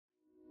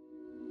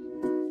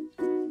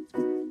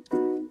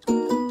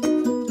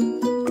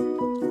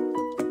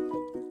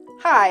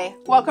Hi,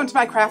 welcome to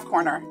my craft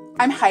corner.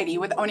 I'm Heidi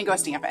with In Good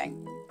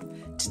Stamping.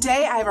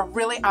 Today I have a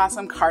really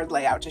awesome card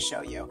layout to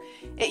show you.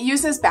 It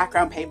uses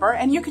background paper,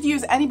 and you could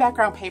use any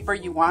background paper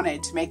you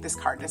wanted to make this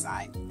card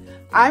design.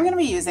 I'm going to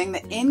be using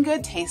the In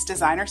Good Taste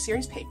Designer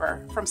Series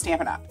paper from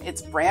Stampin' Up.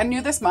 It's brand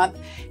new this month,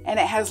 and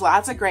it has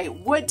lots of great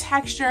wood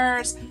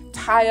textures,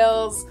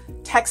 tiles,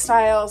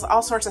 textiles,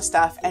 all sorts of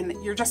stuff, and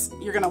you're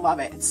going to love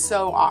it. It's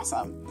so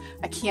awesome.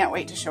 I can't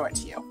wait to show it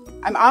to you.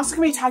 I'm also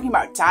going to be talking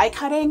about die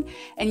cutting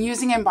and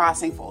using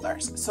embossing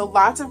folders, so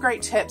lots of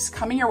great tips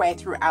coming your way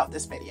throughout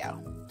this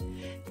video.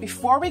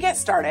 Before we get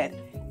started,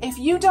 if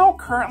you don't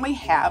currently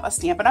have a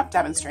Stampin' Up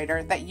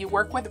demonstrator that you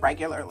work with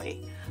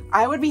regularly,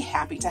 I would be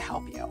happy to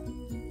help you.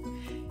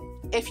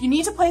 If you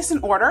need to place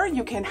an order,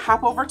 you can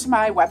hop over to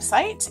my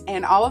website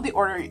and all of the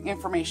ordering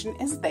information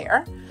is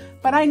there,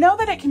 but I know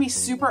that it can be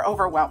super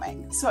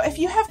overwhelming. So if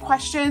you have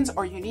questions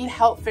or you need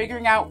help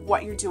figuring out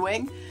what you're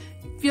doing,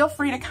 feel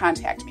free to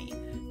contact me.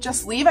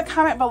 Just leave a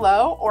comment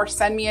below or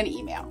send me an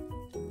email.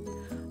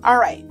 All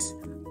right,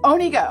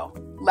 Oni go,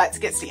 let's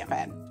get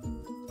stamping.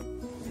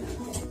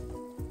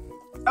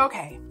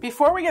 Okay,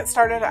 before we get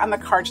started on the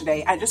card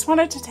today, I just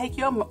wanted to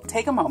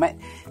take a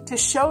moment to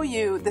show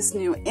you this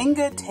new In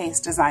Good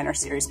Taste Designer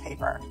Series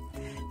paper.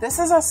 This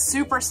is a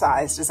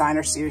supersized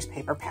Designer Series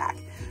paper pack.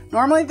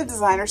 Normally the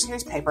Designer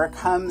Series paper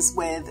comes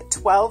with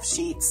 12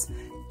 sheets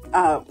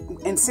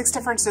in 6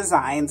 different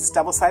designs,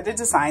 double-sided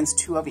designs,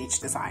 2 of each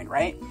design,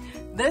 right?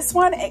 This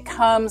one, it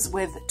comes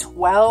with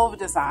 12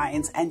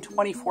 designs and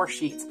 24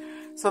 sheets.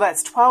 So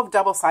that's 12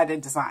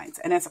 double-sided designs,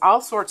 and it's all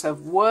sorts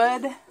of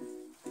wood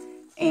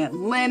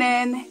and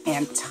linen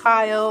and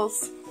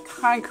tiles,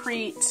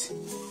 concrete,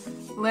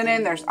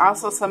 linen. There's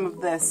also some of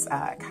this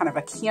kind of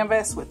a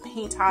canvas with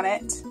paint on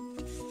it.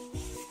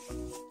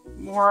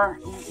 More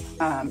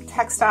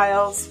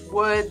textiles,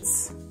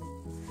 woods,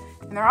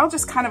 and they're all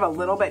just kind of a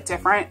little bit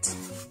different.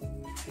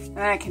 And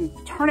then I can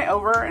turn it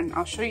over and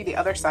I'll show you the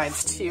other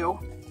sides too.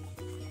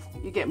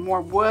 You get more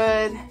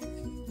wood,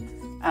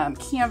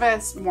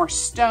 canvas, more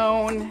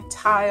stone,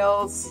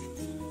 tiles,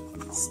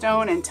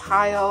 stone and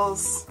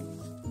tiles,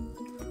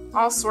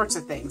 all sorts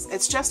of things.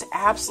 It's just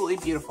absolutely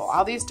beautiful.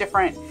 All these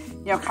different,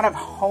 kind of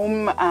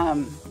home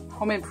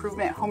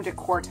improvement, home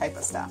decor type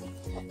of stuff.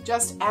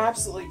 Just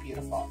absolutely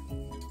beautiful.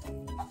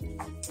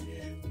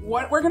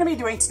 What we're going to be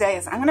doing today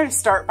is I'm going to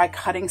start by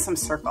cutting some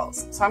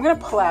circles. So I'm going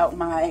to pull out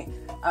my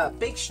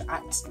Big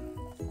Shot.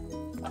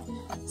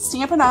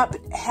 Stampin' Up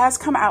has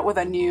come out with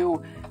a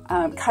new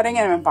cutting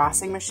and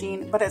embossing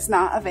machine, but it's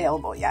not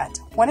available yet.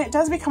 When it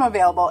does become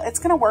available, it's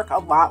going to work a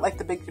lot like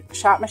the Big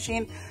Shot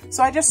machine.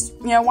 So I just,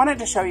 wanted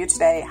to show you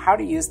today how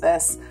to use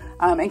this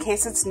in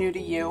case it's new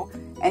to you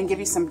and give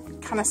you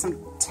some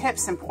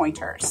tips and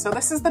pointers. So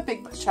this is the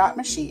Big Shot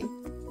machine.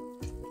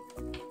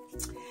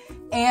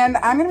 And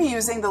I'm going to be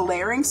using the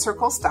Layering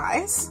Circles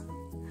dies.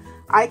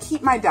 I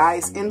keep my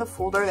dies in the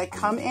folder they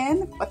come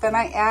in, but then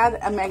I add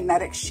a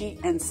magnetic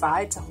sheet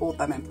inside to hold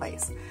them in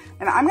place.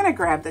 And I'm going to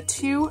grab the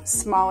 2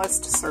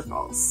 smallest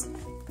circles.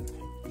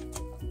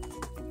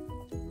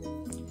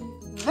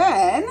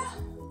 Then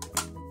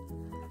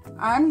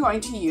I'm going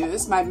to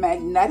use my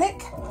magnetic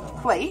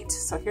plate.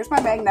 So here's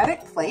my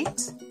magnetic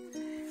plate.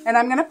 And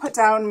I'm going to put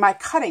down my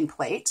cutting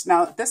plate.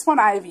 Now, this one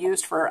I've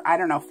used for,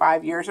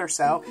 5 years or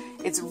so.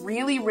 It's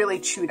really, really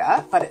chewed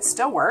up, but it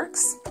still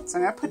works. So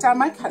I'm going to put down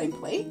my cutting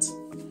plate.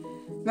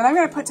 Then I'm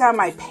going to put down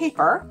my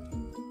paper.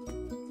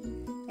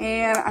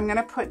 And I'm going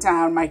to put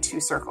down my 2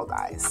 circle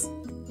dies.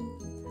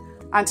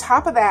 On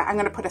top of that, I'm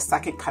going to put a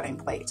second cutting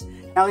plate.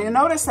 Now, you'll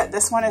notice that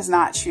this one is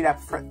not chewed up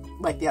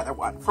like the other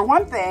one. For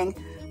one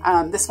thing,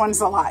 this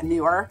one's a lot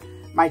newer.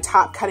 My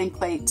top cutting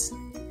plate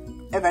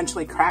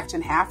eventually cracked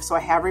in half, so I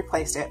have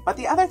replaced it. But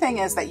the other thing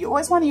is that you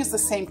always want to use the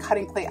same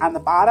cutting plate on the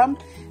bottom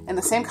and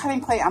the same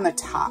cutting plate on the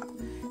top.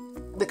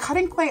 The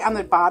cutting plate on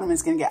the bottom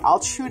is going to get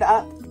all chewed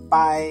up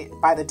by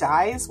the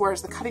dies,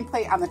 whereas the cutting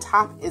plate on the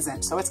top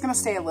isn't. So it's going to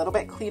stay a little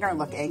bit cleaner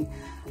looking,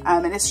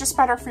 and it's just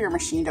better for your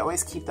machine to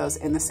always keep those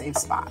in the same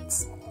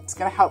spots. It's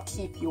going to help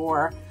keep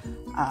your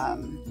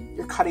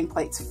cutting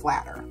plates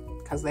flatter,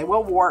 because they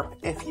will warp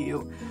if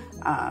you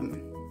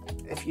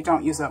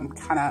don't use them with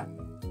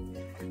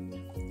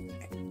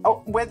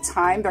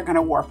time. They're going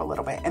to warp a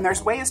little bit, and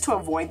there's ways to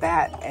avoid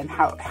that and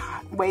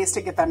ways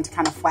to get them to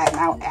kind of flatten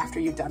out after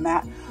you've done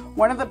that.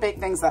 One of the big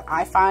things that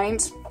I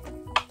find,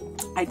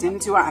 I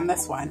didn't do it on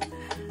this one,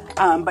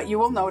 but you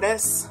will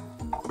notice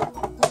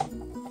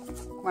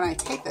when I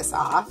take this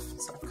off,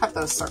 so I've cut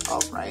those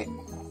circles, right?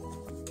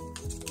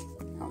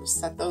 I'll just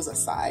set those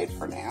aside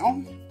for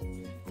now.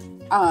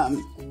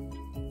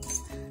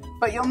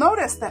 But you'll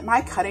notice that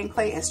my cutting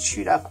plate is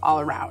chewed up all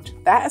around.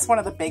 That is one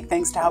of the big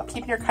things to help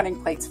keep your cutting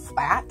plates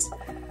flat.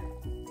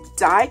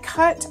 Die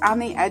cut on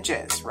the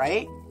edges,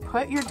 right?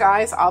 Put your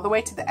dies all the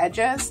way to the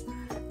edges.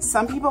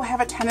 Some people have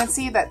a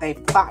tendency that they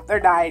plop their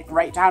die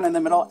right down in the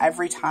middle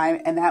every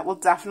time, and that will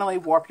definitely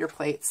warp your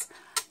plates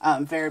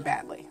very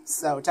badly.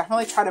 So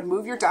definitely try to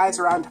move your dies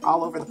around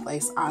all over the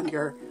place on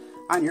your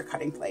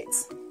cutting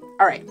plates.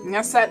 All right, I'm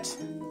gonna set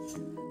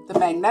the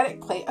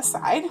magnetic plate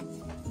aside.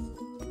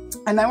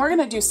 And then we're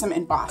gonna do some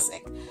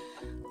embossing.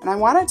 And I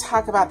wanna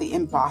talk about the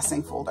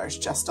embossing folders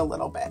just a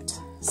little bit.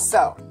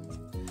 So,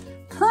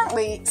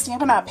 currently,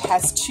 Stampin' Up!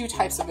 Has two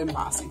types of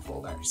embossing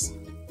folders.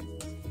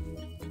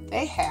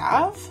 They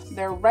have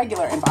their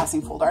regular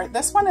embossing folder.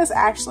 This one is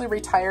actually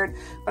retired,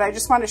 but I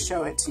just want to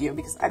show it to you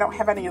because I don't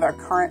have any of their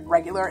current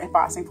regular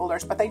embossing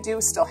folders, but they do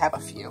still have a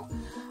few.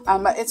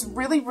 But it's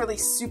really, really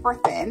super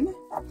thin.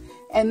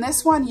 And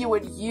this one you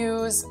would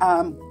use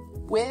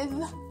with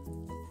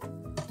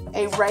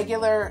a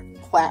regular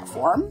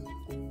platform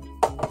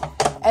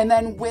and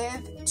then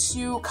with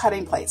two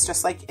cutting plates,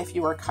 just like if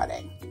you were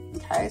cutting.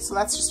 Okay, so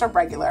that's just a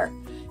regular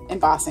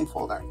embossing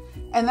folder.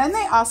 And then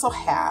they also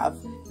have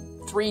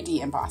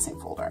 3D embossing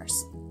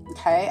folders.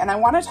 Okay, and I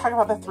want to talk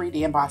about the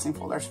 3D embossing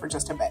folders for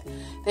just a bit.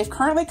 They've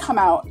currently come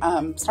out,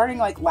 starting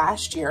like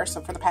last year,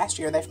 so for the past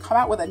year, they've come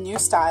out with a new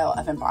style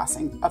of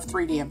embossing, of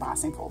 3D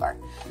embossing folder.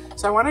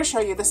 So I want to show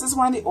you, this is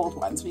one of the old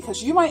ones,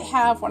 because you might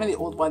have one of the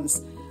old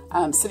ones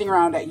sitting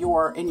around at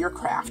in your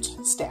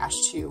craft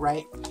stash too,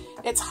 right?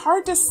 It's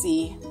hard to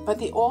see, but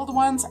the old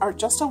ones are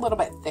just a little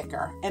bit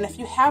thicker. And if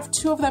you have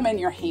two of them in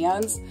your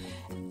hands,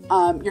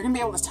 you're gonna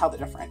be able to tell the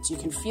difference. You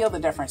can feel the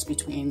difference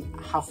between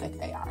how thick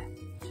they are.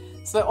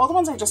 So the old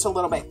ones are just a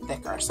little bit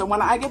thicker. So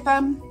when I get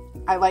them,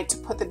 I like to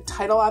put the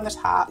title on the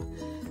top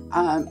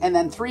and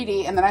then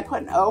 3D, and then I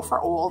put an O for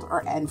old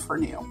or N for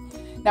new.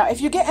 Now,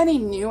 if you get any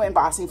new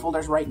embossing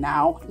folders right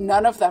now,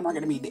 none of them are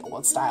gonna be the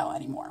old style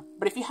anymore.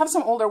 But if you have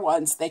some older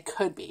ones, they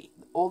could be.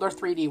 Older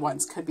 3D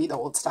ones could be the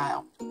old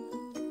style.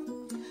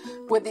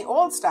 With the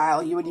old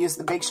style, you would use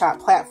the Big Shot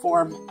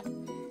platform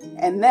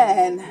and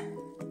then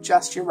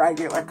just your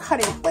regular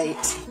cutting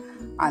plate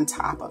on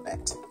top of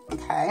it,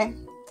 okay?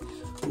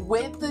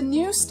 With the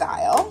new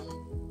style,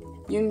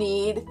 you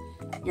need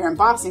your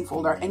embossing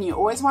folder, and you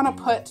always want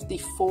to put the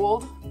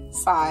fold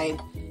side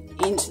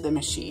into the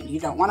machine. You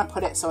don't want to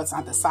put it so it's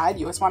on the side.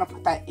 You always want to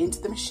put that into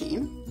the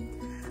machine.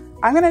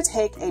 I'm going to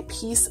take a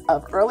piece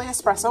of Early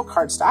Espresso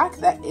cardstock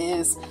that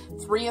is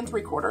 3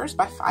 3/4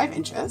 by 5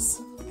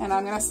 inches, and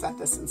I'm going to set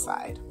this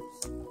inside.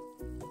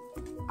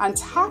 On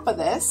top of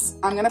this,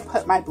 I'm going to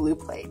put my blue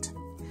plate.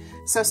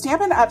 So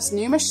Stampin' Up's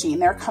new machine,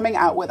 they're coming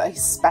out with a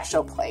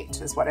special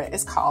plate, is what it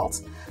is called.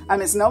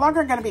 It's no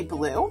longer going to be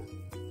blue,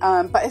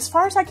 but as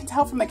far as I can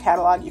tell from the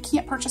catalog, you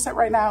can't purchase it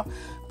right now,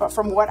 but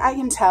from what I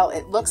can tell,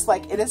 it looks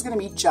like it is going to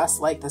be just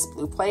like this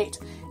blue plate,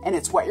 and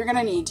it's what you're going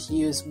to need to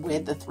use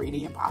with the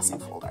 3D embossing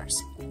folders.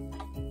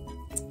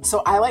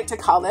 So I like to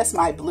call this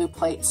my blue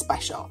plate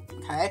special,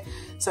 okay?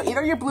 So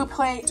either your blue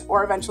plate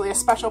or eventually a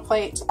special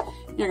plate,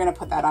 you're going to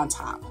put that on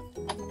top.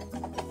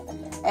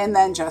 And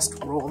then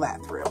just roll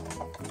that through.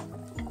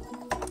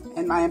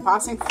 And my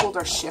embossing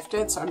folder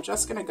shifted, so I'm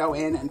just gonna go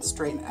in and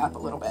straighten it up a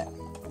little bit.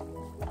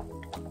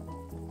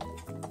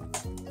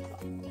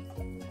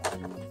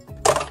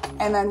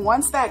 And then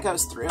once that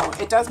goes through,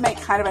 it does make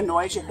kind of a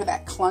noise. You hear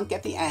that clunk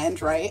at the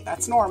end, right?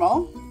 That's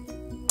normal.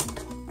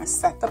 I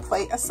set the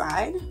plate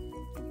aside,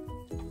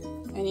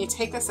 and you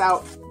take this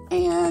out,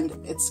 and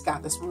it's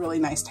got this really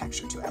nice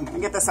texture to it. I'm gonna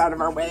get this out of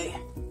our way.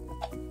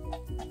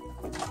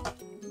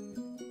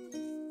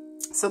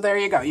 So there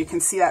you go. You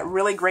can see that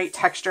really great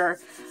texture,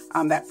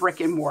 that brick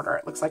and mortar.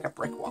 It looks like a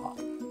brick wall.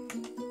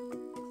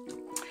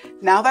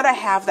 Now that I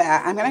have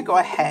that, I'm gonna go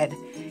ahead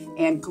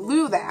and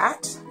glue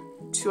that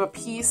to a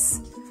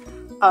piece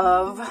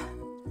of,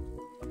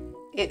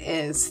 it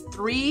is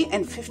 3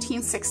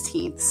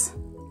 15/16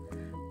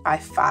 by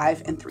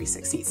 5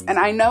 3/16. And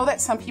I know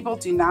that some people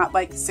do not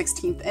like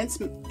 16th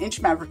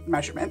inch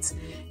measurements.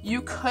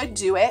 You could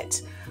do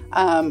it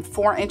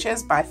 4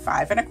 inches by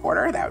 5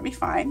 1/4. That would be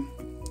fine.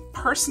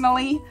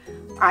 Personally,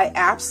 I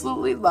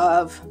absolutely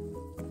love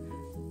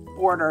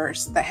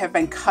borders that have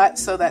been cut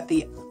so that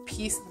the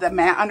piece, the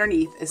mat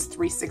underneath is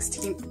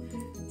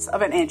 3/16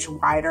 of an inch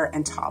wider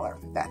and taller.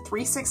 That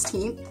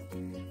 3/16,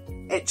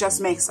 it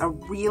just makes a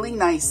really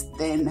nice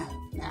thin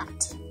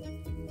mat.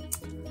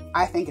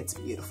 I think it's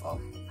beautiful,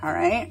 all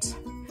right?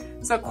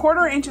 So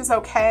 1/4 inch is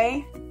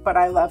okay, but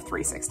I love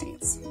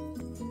 3/16.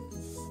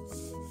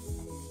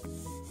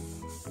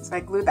 So I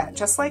glued that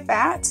just like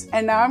that.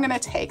 And now I'm gonna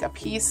take a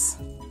piece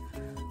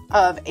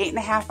of 8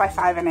 1/2 by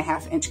 5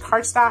 1/2 inch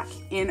cardstock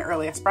in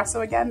Early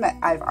Espresso again that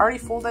I've already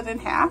folded in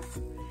half,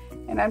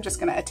 and I'm just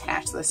going to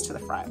attach this to the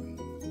front.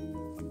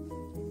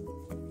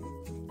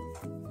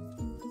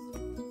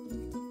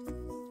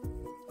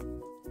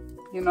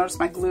 You'll notice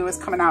my glue is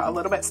coming out a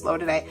little bit slow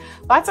today.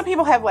 Lots of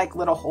people have like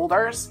little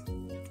holders.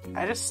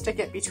 I just stick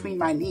it between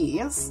my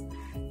knees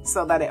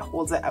so that it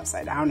holds it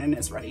upside down and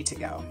is ready to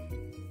go.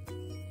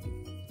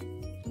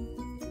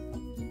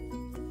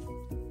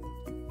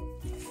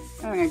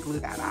 I'm gonna glue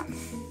that on.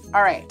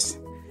 All right,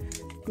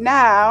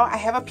 now I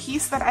have a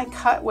piece that I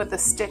cut with the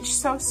Stitch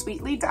So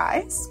Sweetly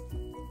dies,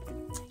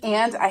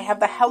 and I have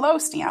the Hello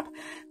stamp.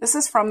 This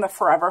is from the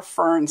Forever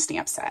Fern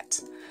stamp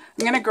set.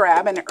 I'm gonna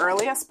grab an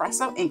Early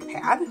Espresso ink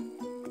pad,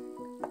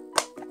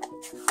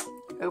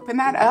 open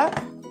that up.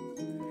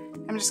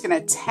 I'm just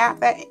gonna tap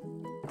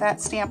that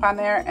stamp on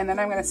there, and then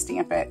I'm gonna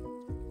stamp it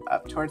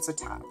up towards the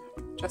top,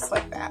 just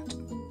like that.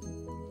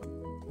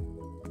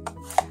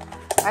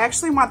 I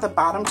actually want the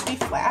bottom to be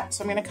flat,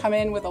 so I'm going to come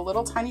in with a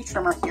little tiny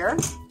trimmer here.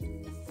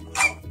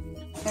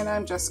 And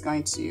I'm just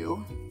going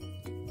to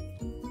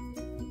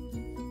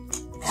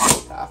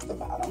take off the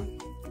bottom.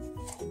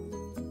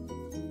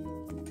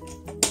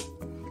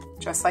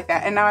 Just like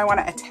that. And now I want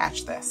to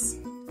attach this.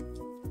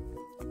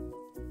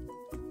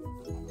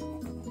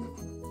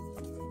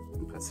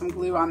 Put some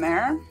glue on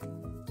there.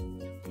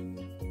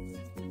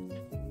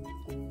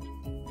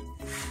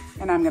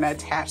 And I'm going to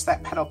attach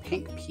that petal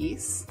pink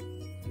piece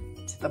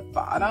to the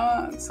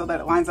bottom so that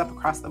it lines up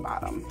across the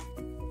bottom.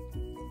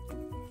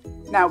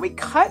 Now we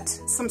cut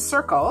some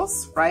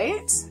circles,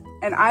 right?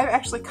 And I've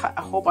actually cut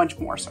a whole bunch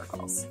more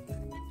circles.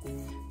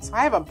 So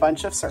I have a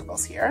bunch of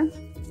circles here.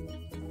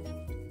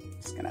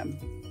 Just gonna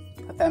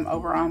put them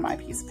over on my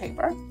piece of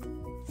paper.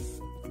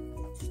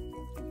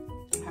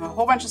 I have a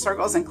whole bunch of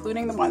circles,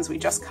 including the ones we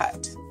just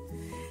cut.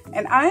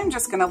 And I'm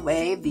just gonna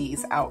lay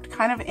these out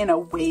kind of in a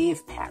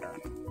wave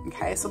pattern.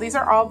 Okay, so these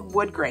are all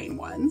wood grain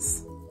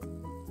ones.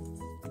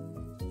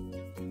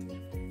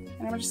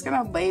 And I'm just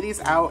gonna lay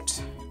these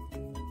out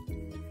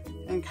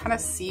and kind of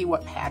see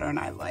what pattern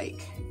I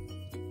like.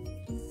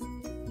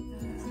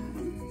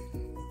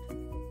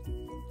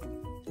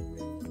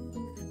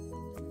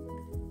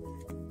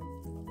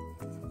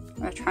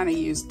 I'm trying to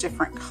use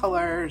different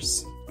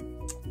colors,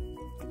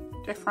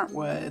 different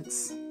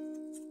woods.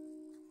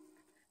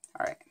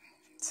 All right,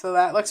 so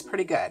that looks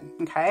pretty good,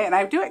 okay? And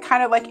I do it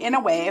kind of like in a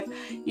wave.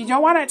 You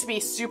don't want it to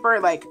be super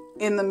like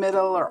in the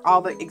middle or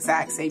all the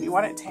exact same. You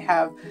want it to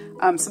have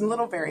some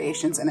little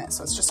variations in it,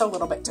 so it's just a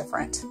little bit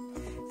different.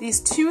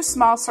 These two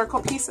small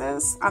circle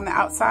pieces on the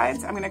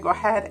outsides, I'm gonna go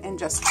ahead and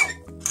just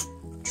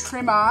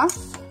trim off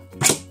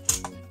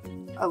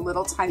a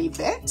little tiny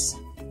bit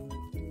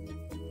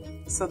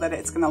so that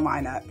it's gonna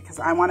line up, because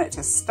I want it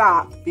to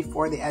stop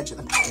before the edge of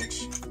the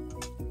page.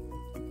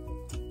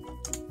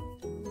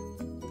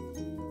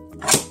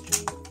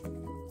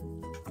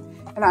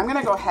 And I'm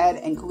gonna go ahead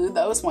and glue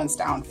those ones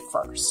down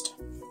first.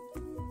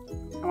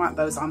 I want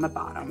those on the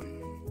bottom.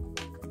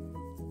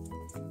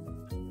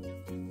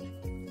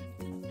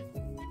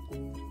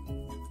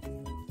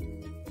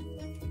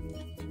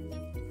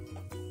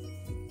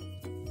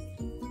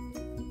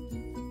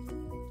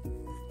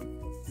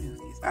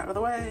 Out of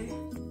the way.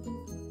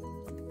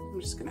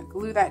 I'm just gonna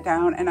glue that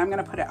down, and I'm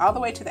gonna put it all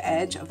the way to the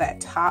edge of that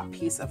top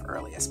piece of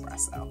early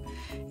espresso.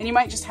 And you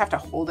might just have to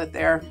hold it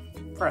there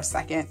for a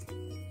second.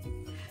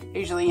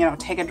 Usually, you know,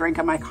 take a drink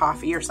of my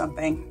coffee or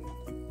something.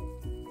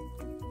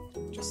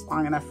 Just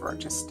long enough for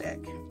it to stick.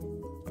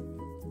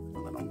 A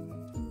little,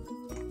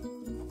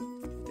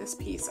 this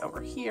piece over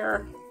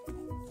here.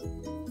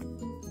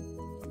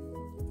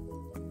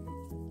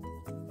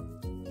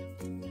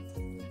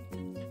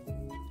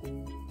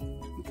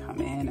 Come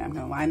in, I'm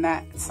gonna line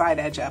that side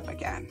edge up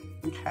again,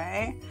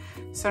 okay?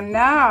 So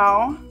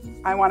now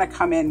I wanna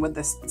come in with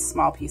this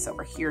small piece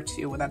over here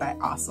too that I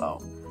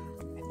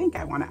think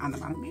I want it on the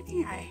bottom.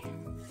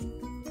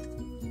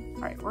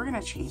 All right, we're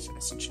gonna change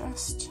this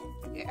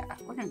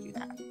we're gonna do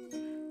that.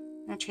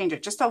 I'm gonna change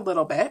it just a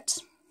little bit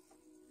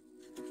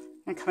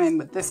and come in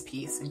with this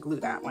piece and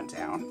glue that one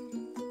down.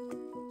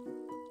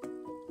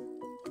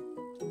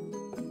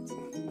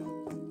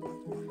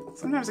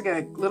 Sometimes I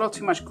get a little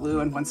too much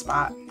glue in one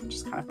spot.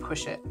 Just kind of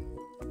push it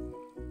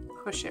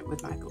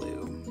with my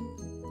glue.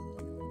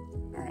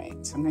 All right,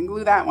 so I'm gonna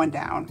glue that one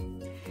down.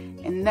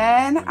 And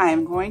then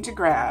I'm going to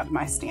grab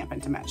my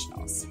Stampin'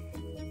 Dimensionals.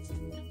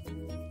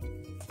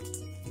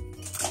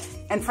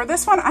 And for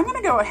this one, I'm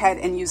gonna go ahead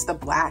and use the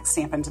black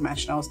Stampin'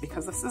 Dimensionals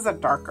because this is a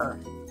darker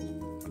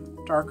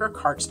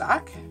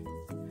cardstock.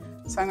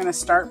 So I'm gonna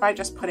start by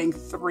just putting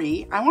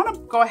 3. I wanna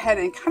go ahead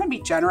and kind of be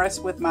generous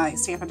with my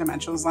Stampin'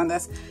 Dimensionals on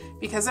this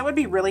because it would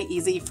be really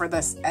easy for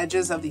the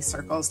edges of these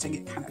circles to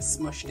get kind of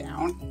smushed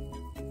down.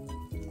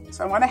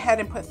 So I went ahead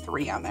and put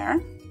 3 on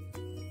there.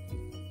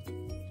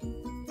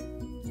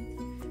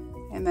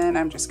 And then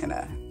I'm just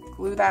gonna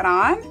glue that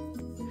on.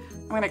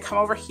 I'm gonna come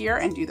over here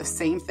and do the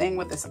same thing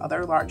with this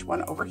other large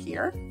one over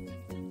here.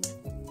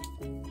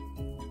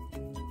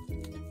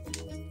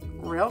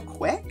 Real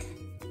quick.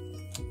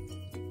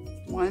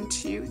 1,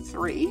 2,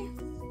 3.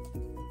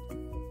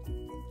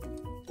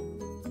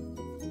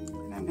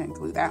 And I'm gonna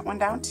glue that one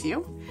down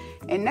too.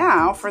 And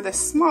now for the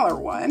smaller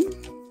one,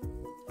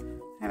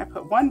 I'm gonna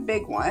put 1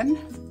 big one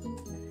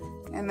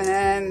and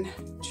then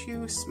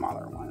 2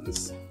 smaller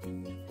ones.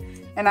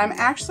 And I'm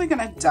actually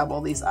gonna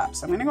double these up.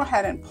 So I'm gonna go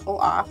ahead and pull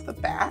off the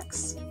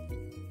backs,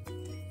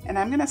 and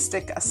I'm gonna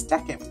stick a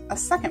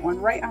second one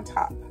right on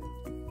top.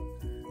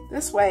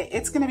 This way,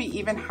 it's gonna be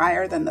even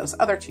higher than those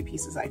other 2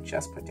 pieces I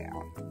just put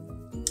down.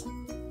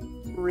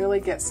 Really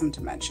get some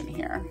dimension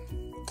here.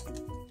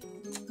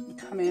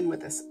 Come in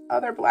with this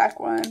other black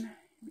one. Here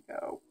we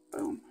go,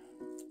 boom.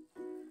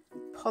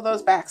 Pull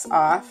those backs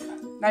off.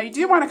 Now you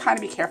do wanna kind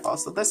of be careful.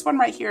 So this one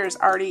right here is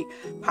already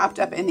popped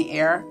up in the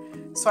air.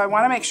 So I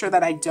wanna make sure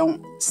that I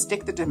don't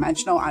stick the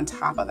dimensional on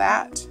top of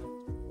that.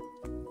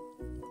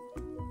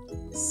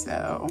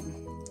 So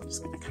I'm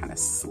just gonna kind of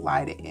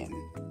slide it in.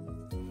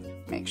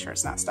 Make sure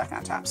it's not stuck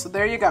on top. So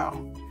there you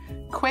go.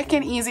 quick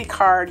and easy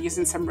card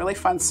using some really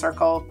fun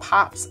circle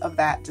pops of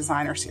that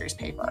designer series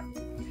paper.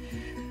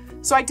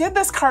 So I did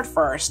this card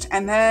first,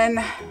 and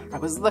then I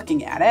was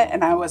looking at it,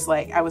 and I was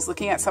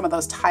looking at some of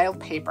those tiled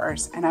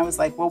papers, and I was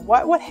like, well,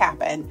 what would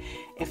happen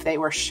if they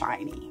were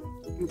shiny?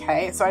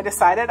 Okay, so I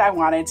decided I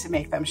wanted to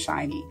make them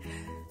shiny,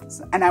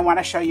 and I want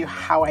to show you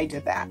how I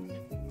did that.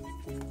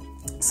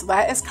 So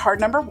that is card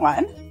number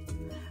 1.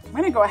 I'm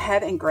going to go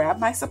ahead and grab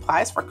my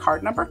supplies for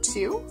card number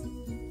 2.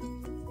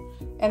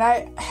 And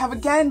I have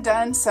again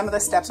done some of the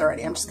steps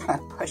already. I'm just kind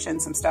of pushing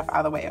some stuff out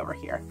of the way over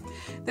here.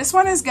 This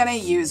one is going to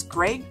use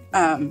gray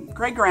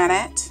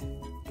granite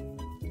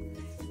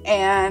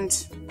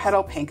and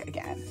petal pink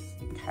again.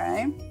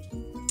 Okay.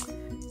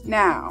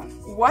 Now,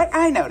 what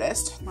I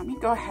noticed, let me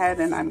go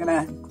ahead and I'm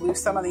going to glue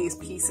some of these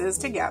pieces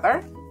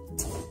together.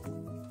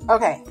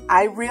 Okay,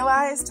 I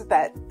realized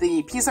that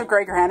the piece of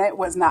gray granite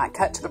was not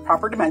cut to the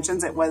proper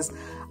dimensions. It was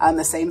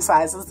the same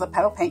size as the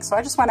petal pink, so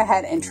I just went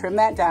ahead and trimmed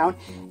that down.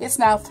 It's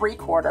now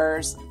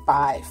 3/4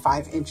 by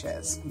 5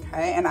 inches,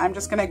 okay? And I'm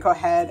just gonna go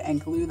ahead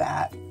and glue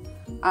that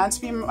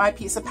onto my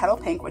piece of petal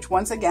pink, which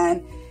once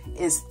again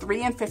is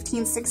 3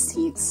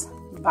 15/16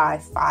 by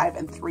 5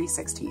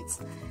 3/16.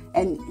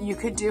 And you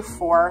could do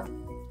 4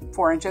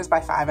 inches by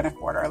 5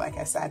 1/4, like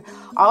I said.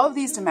 All of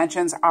these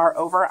dimensions are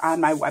over on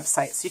my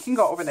website, so you can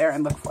go over there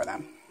and look for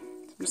them.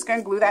 I'm just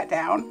gonna glue that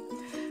down.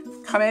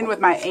 Come in with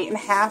my 8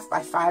 1/2 by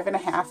 5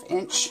 1/2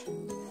 inch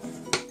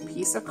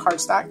piece of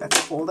cardstock that's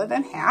folded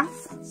in half.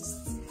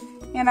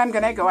 And I'm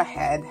gonna go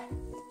ahead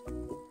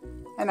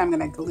and I'm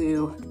gonna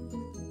glue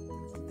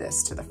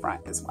this to the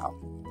front as well.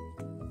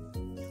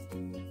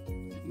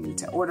 I need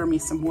to order me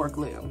some more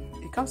glue.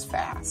 It goes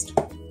fast.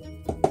 All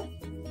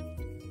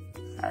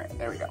right,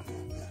 there we go.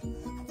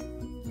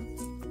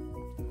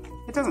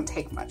 It doesn't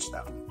take much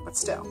though, but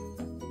still.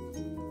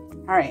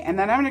 All right, and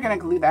then I'm gonna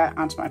glue that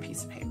onto my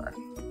piece of paper.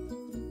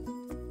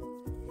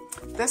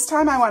 This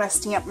time I wanna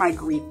stamp my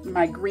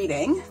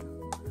greeting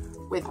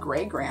with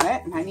gray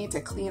granite, and I need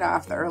to clean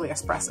off the early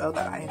espresso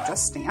that I had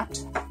just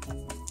stamped.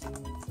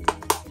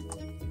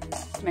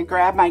 I'm gonna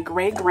grab my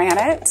gray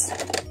granite,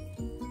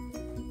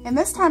 and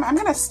this time I'm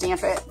gonna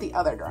stamp it the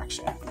other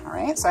direction, all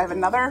right? So I have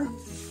another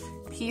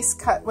piece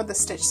cut with the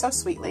Stitch So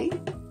Sweetly,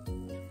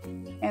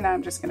 and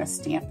I'm just gonna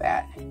stamp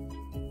that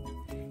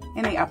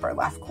in the upper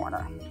left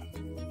corner.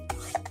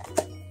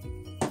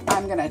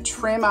 I'm gonna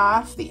trim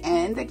off the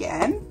end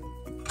again.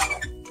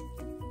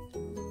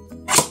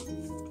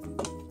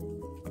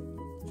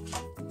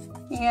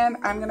 And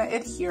I'm gonna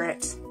adhere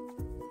it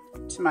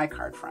to my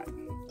card front.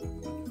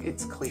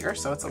 It's clear,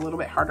 so it's a little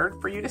bit harder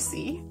for you to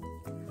see.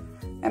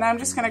 And I'm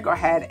just gonna go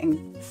ahead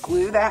and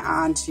glue that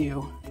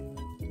onto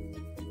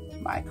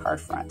my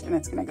card front, and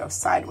it's gonna go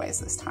sideways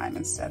this time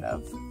instead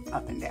of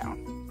up and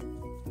down.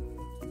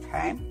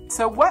 Okay,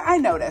 so what I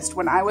noticed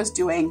when I was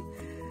doing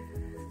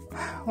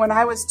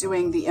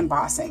the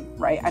embossing,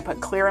 right? I put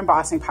clear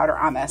embossing powder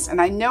on this,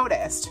 and I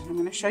noticed, I'm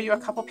gonna show you a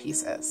couple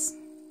pieces.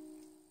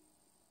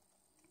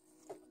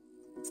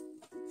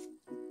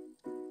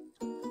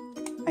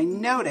 I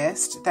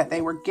noticed that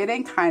they were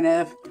getting kind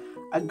of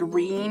a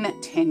green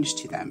tinge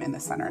to them in the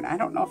center, and I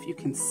don't know if you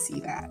can see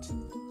that.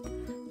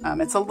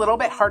 It's a little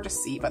bit hard to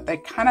see, but they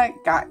kind of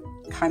got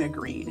kind of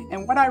green.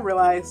 And what I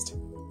realized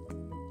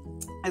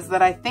is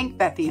that I think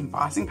that the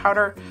embossing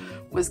powder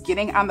was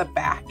getting on the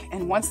back,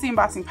 and once the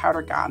embossing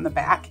powder got on the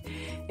back,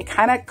 it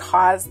kind of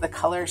caused the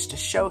colors to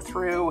show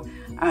through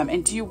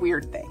and do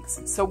weird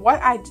things. So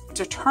what I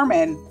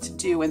determined to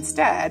do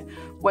instead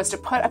was to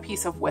put a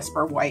piece of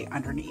Whisper White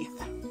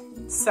underneath.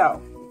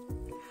 So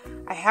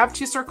I have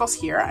 2 circles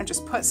here. I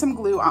just put some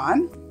glue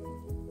on,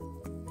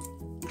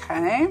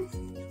 okay?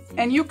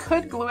 And you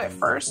could glue it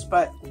first,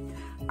 but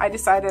I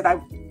decided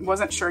I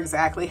wasn't sure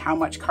exactly how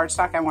much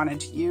cardstock I wanted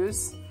to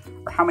use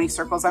or how many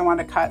circles I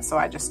wanted to cut, so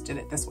I just did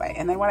it this way.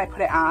 And then when I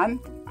put it on,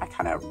 I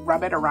kind of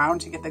rub it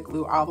around to get the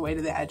glue all the way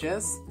to the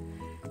edges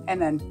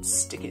and then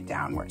stick it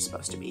down where it's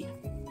supposed to be.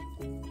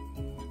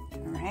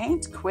 All right,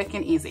 quick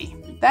and easy.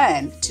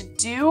 Then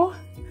I'm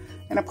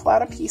gonna pull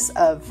out a piece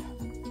of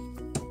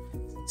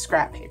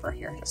scrap paper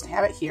here, just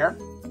have it here.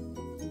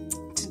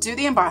 To do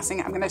the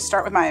embossing, I'm gonna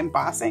start with my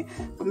embossing,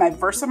 with my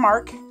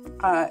Versamark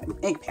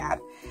ink pad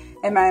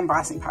and my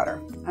embossing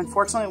powder.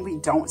 Unfortunately, we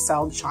don't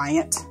sell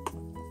giant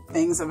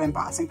things of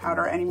embossing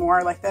powder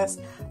anymore like this.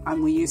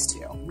 We used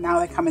to. Now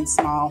they come in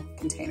small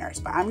containers,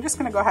 but I'm just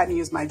gonna go ahead and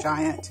use my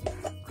giant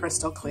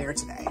crystal clear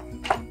today.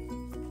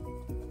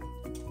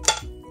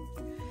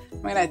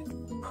 I'm gonna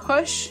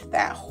push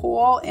that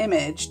whole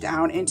image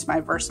down into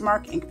my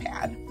Versamark ink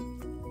pad.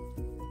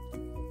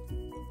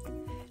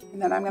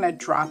 And then I'm gonna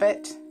drop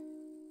it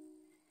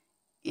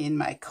in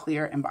my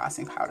clear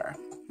embossing powder,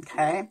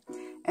 okay?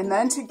 And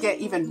then to get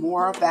even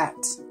more of that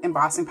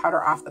embossing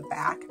powder off the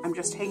back, I'm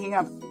just taking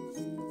a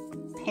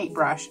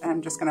paintbrush and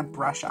I'm just gonna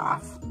brush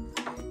off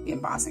the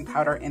embossing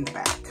powder in the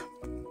back.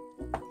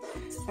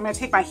 I'm gonna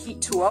take my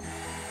heat tool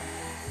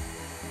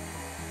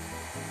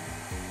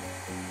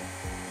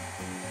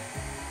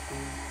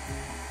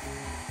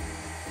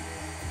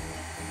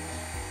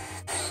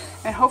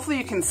and And hopefully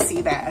you can see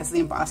that as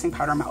the embossing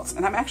powder melts.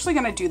 And I'm actually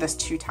gonna do this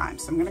 2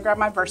 times. So I'm gonna grab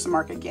my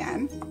Versamark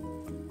again.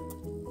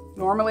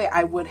 Normally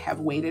I would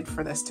have waited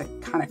for this to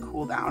kind of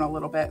cool down a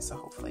little bit, so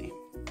hopefully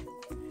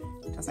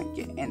it doesn't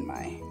get in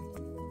my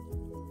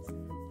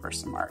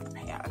Versamark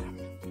pad.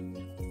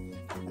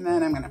 And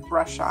then I'm gonna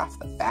brush off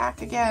the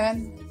back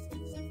again.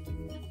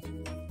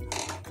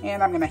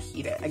 And I'm gonna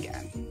heat it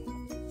again.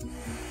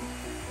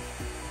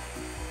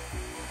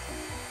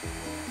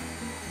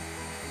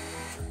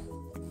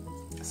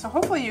 So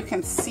hopefully you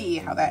can see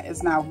how that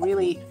is now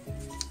really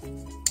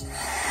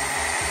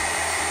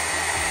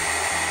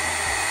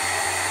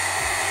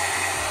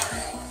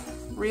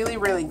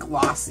really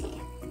glossy.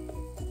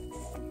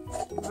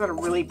 It's got a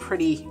really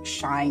pretty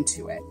shine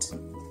to it.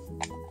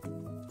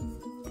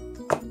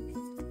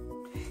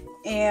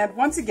 And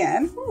once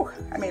again, whew,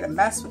 I made a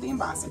mess with the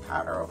embossing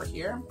powder over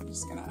here. I'm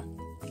just gonna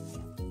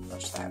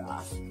brush that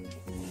off.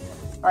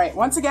 All right,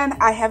 once again,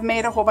 I have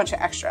made a whole bunch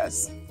of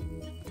extras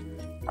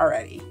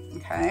already.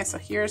 Okay, so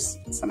here's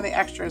some of the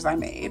extras I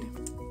made.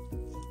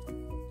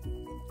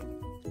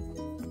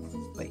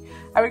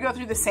 I would go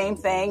through the same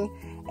thing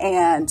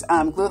and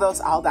glue those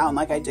all down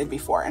like I did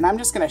before. And I'm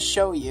just gonna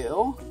show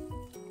you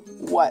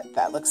what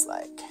that looks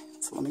like.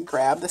 So let me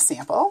grab the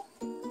sample.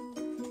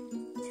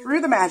 Through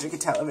the magic of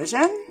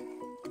television,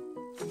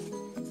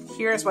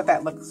 here's what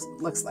that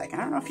looks like. I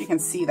don't know if you can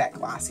see that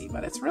glossy,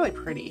 but it's really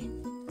pretty.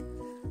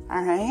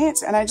 All right,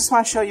 and I just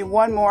wanna show you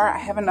one more. I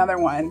have another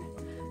one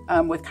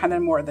with kind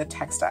of more of the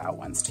textile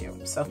ones too.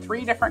 So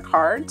 3 different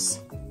cards,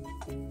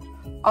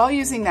 all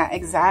using that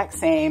exact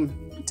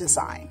same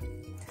design.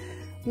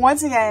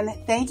 Once again,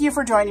 thank you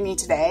for joining me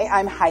today.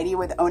 I'm Heidi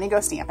with Go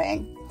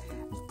Stamping.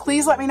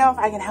 Please let me know if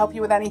I can help you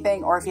with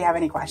anything or if you have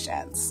any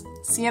questions.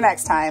 See you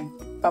next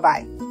time.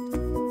 Bye-bye.